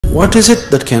What is it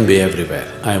that can be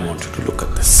everywhere? I want you to look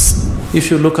at this.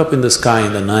 If you look up in the sky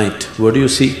in the night, what do you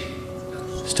see?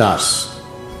 Stars.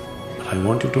 But I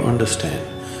want you to understand,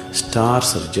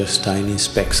 stars are just tiny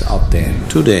specks out there.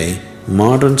 Today,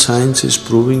 modern science is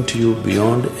proving to you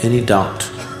beyond any doubt,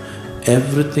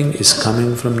 everything is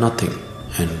coming from nothing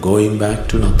and going back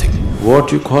to nothing.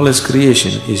 What you call as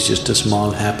creation is just a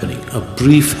small happening, a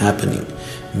brief happening,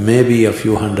 maybe a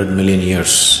few 100 million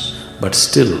years, but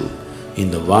still, in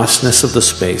the vastness of the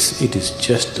space, it is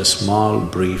just a small,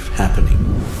 brief happening.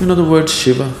 You know the word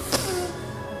Shiva?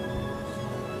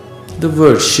 The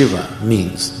word Shiva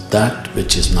means that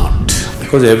which is not,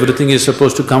 because everything is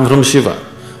supposed to come from Shiva,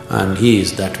 and he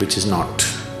is that which is not.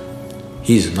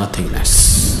 He is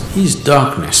nothingness, he is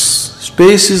darkness.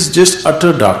 Space is just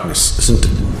utter darkness, isn't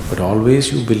it? But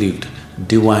always you believed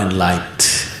divine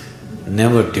light,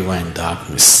 never divine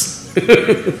darkness.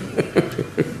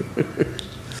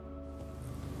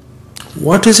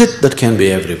 What is it that can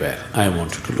be everywhere? I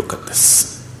want you to look at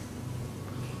this.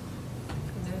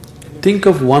 Think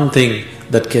of one thing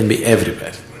that can be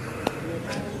everywhere.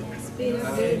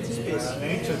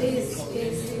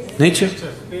 Nature?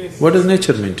 What does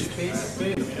nature mean to you?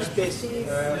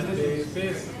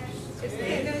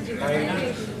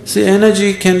 See,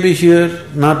 energy can be here,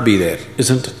 not be there,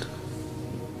 isn't it?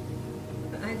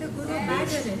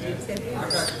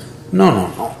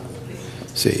 No.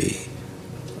 See,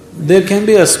 there can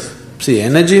be see,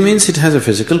 energy means it has a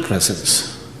physical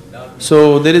presence.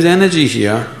 So, there is energy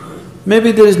here,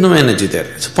 maybe there is no energy there,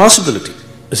 it's a possibility,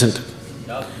 isn't it?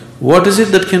 What is it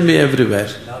that can be everywhere?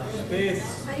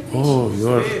 Oh,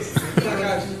 you're…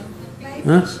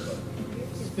 Huh?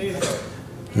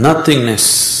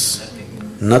 Nothingness.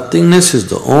 Nothingness is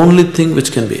the only thing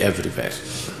which can be everywhere,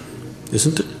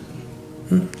 isn't it?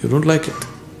 You don't like it.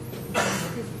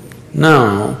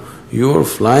 Now, you're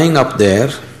flying up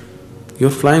there, you're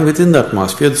flying within the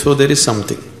atmosphere, so there is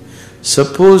something.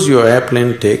 Suppose your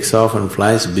airplane takes off and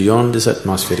flies beyond this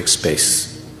atmospheric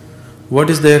space. What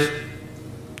is there?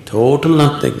 Total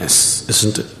nothingness,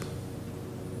 isn't it?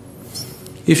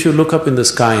 If you look up in the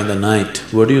sky in the night,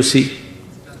 what do you see?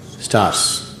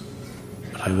 Stars.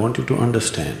 But I want you to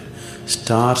understand,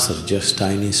 stars are just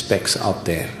tiny specks out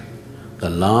there.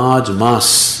 The large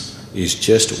mass is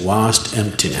just vast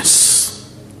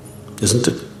emptiness, isn't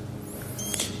it?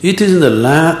 It is in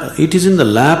the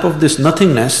lap of this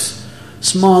nothingness,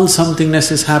 small somethingness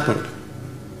has happened.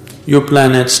 Your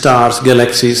planets, stars,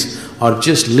 galaxies are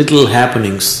just little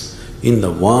happenings in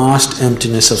the vast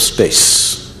emptiness of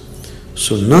space.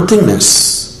 So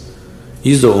nothingness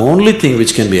is the only thing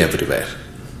which can be everywhere.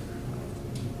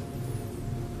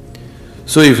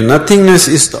 So if nothingness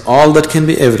is all that can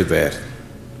be everywhere,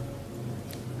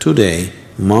 today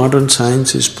modern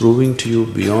science is proving to you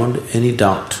beyond any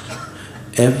doubt,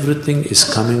 everything is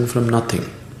coming from nothing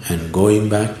and going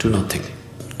back to nothing.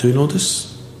 Do you know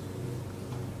this?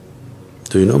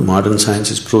 Do you know modern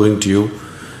science is proving to you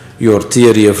your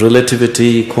theory of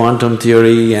relativity, quantum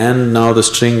theory and now the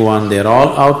string one, they're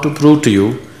all out to prove to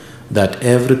you that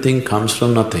everything comes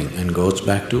from nothing and goes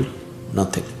back to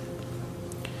nothing.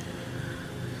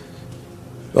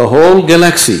 A whole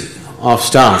galaxy of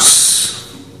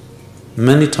stars,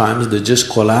 many times they just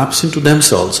collapse into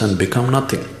themselves and become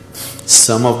nothing.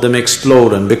 Some of them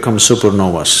explode and become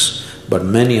supernovas, but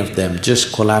many of them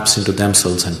just collapse into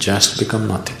themselves and just become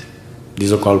nothing.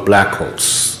 These are called black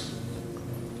holes.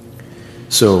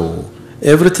 So,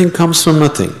 everything comes from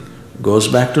nothing, goes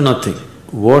back to nothing.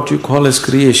 What you call as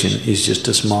creation is just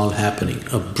a small happening,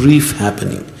 a brief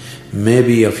happening,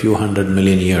 maybe a few 100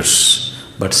 million years,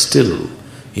 but still,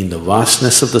 in the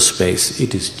vastness of the space,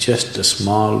 it is just a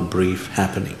small, brief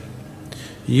happening.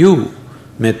 You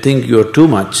may think you are too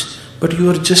much, but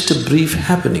you are just a brief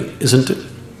happening, isn't it?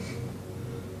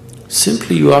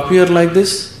 Simply you appear like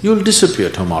this, you'll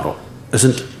disappear tomorrow,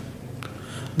 isn't it?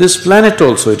 This planet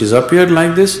also, it is appeared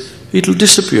like this, it'll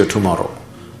disappear tomorrow.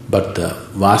 But the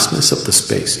vastness of the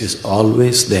space is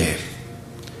always there.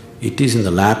 It is in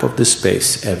the lap of this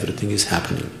space, everything is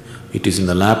happening. It is in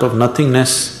the lap of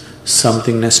nothingness,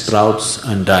 somethingness sprouts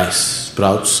and dies,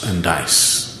 sprouts and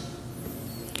dies.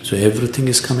 So everything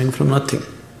is coming from nothing.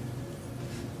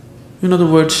 You know the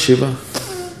word Shiva?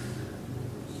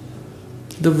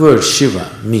 The word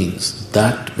Shiva means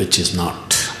that which is not.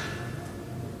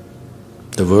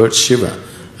 The word Shiva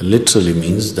literally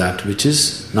means that which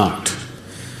is not.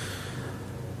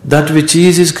 That which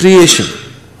is creation,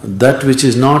 that which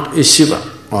is not is Shiva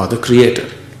or the creator.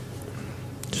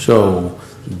 So,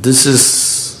 this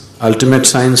is ultimate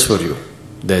science for you.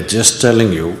 They're just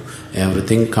telling you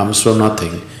everything comes from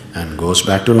nothing and goes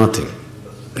back to nothing.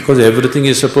 because everything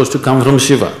is supposed to come from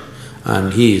Shiva,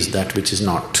 and he is that which is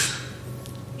not.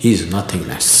 He is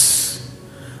nothingness.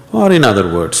 Or in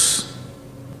other words,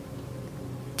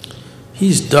 he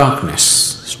is darkness.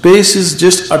 Space is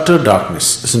just utter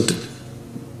darkness, isn't it?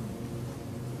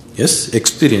 Yes,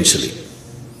 experientially.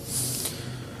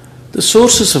 The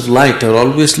sources of light are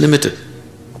always limited.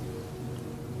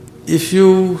 If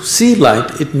you see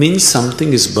light, it means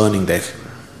something is burning there.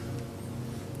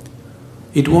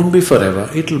 It won't be forever,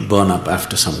 it'll burn up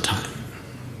after some time.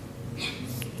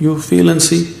 You feel and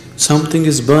see, something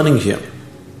is burning here.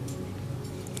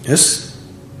 Yes?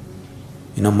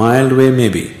 In a mild way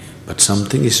maybe, but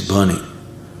something is burning.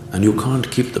 And you can't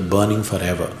keep the burning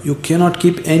forever. You cannot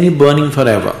keep any burning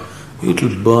forever.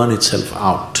 It'll burn itself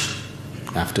out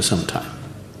after some time.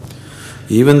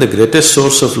 Even the greatest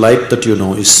source of light that you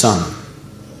know is sun.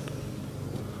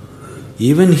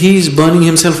 Even he is burning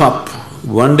himself up.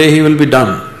 One day he will be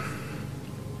done.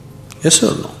 Yes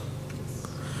or no?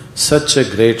 Such a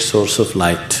great source of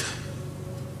light.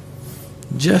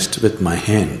 Just with my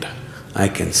hand, I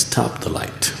can stop the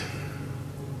light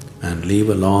and leave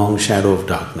a long shadow of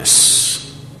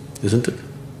darkness, isn't it?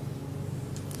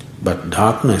 But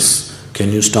darkness,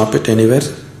 can you stop it anywhere?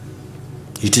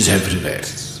 It is everywhere,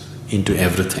 into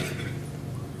everything.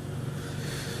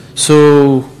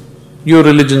 So, your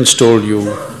religions told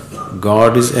you,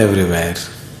 God is everywhere.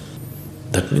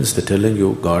 That means they're telling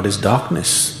you God is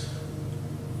darkness.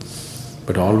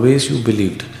 But always you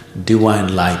believed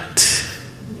divine light,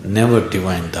 never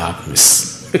divine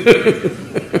darkness.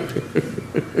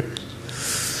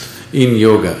 In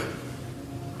yoga,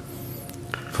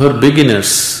 for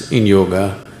beginners in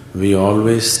yoga, we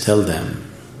always tell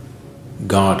them,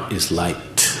 God is light.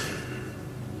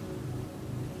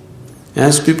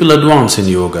 As people advance in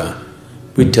yoga,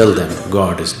 we tell them,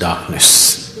 God is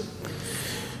darkness.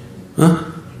 Huh?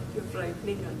 You're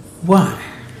frightening us. Why?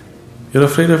 You're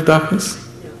afraid of darkness?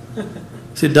 Yeah.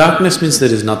 See, darkness means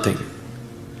there is nothing.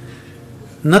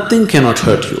 Nothing cannot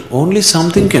hurt you, only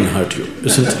something can hurt you,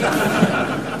 isn't it?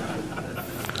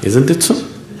 Isn't it so?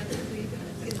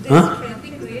 Huh?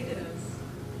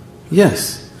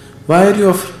 Yes. Why are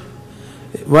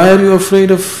you afraid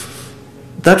of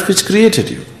that which created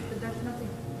you?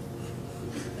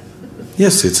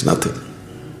 Yes, it's nothing.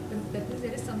 That means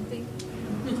there is something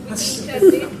which has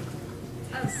made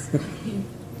us.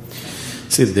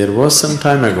 See, there was some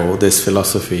time ago this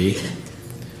philosophy.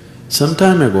 Some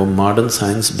time ago modern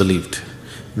science believed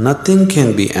nothing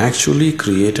can be actually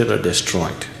created or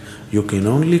destroyed. You can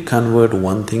only convert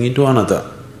one thing into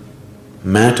another.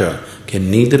 Matter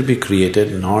can neither be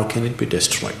created nor can it be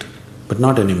destroyed, but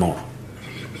not anymore.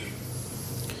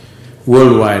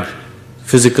 Worldwide,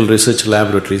 physical research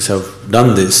laboratories have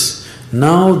done this.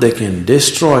 Now they can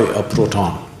destroy a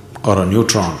proton or a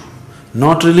neutron,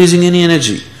 not releasing any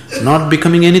energy, not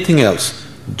becoming anything else,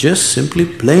 just simply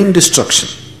plain destruction.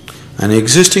 An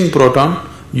existing proton,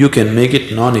 you can make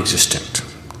it non-existent.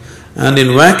 And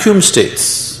in vacuum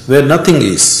states, where nothing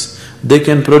is, they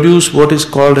can produce what is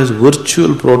called as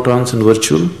virtual protons and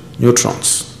virtual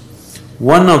neutrons.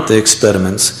 One of the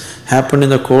experiments happened in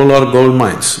the coal or gold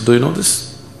mines. Do you know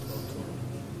this?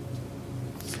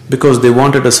 Because they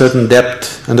wanted a certain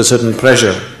depth and a certain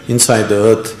pressure inside the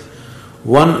earth.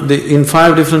 In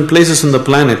 5 different places on the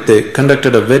planet, they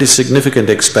conducted a very significant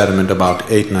experiment about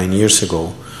 8-9 years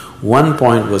ago. One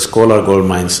point was coal or gold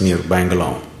mines near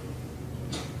Bangalore.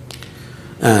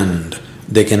 And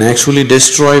they can actually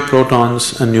destroy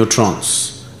protons and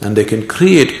neutrons, and they can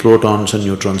create protons and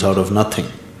neutrons out of nothing.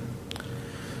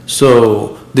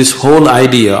 So, this whole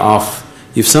idea of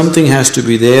if something has to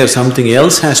be there, something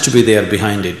else has to be there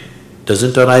behind it,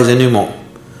 doesn't arise anymore.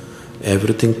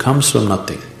 Everything comes from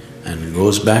nothing and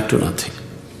goes back to nothing.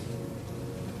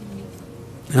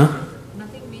 Huh?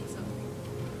 Nothing makes something.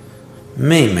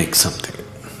 May make something,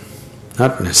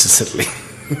 not necessarily.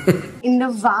 In the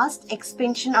vast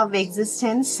expansion of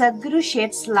existence, Sadhguru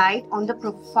sheds light on the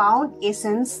profound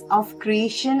essence of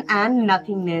creation and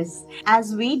nothingness.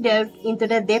 As we delve into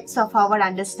the depths of our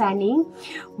understanding,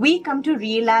 we come to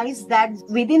realize that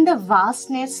within the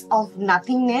vastness of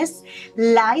nothingness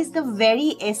lies the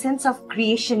very essence of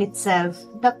creation itself.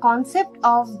 The concept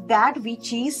of that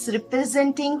which is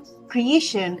representing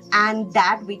creation and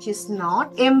that which is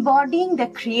not, embodying the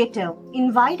Creator,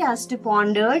 invite us to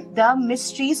ponder the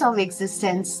mysteries of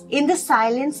existence. In the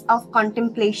silence of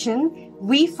contemplation,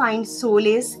 we find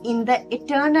solace in the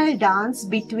eternal dance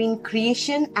between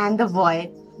creation and the void.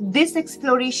 This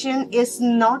exploration is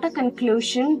not a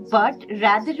conclusion but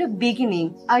rather a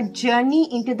beginning, a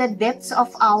journey into the depths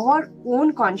of our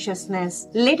own consciousness.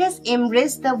 Let us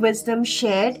embrace the wisdom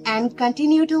shared and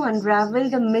continue to unravel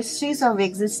the mysteries of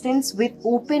existence with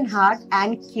open heart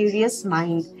and curious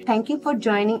mind. Thank you for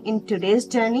joining in today's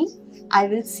journey. I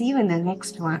will see you in the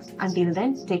next one. Until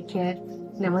then, take care.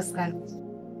 Namaskar.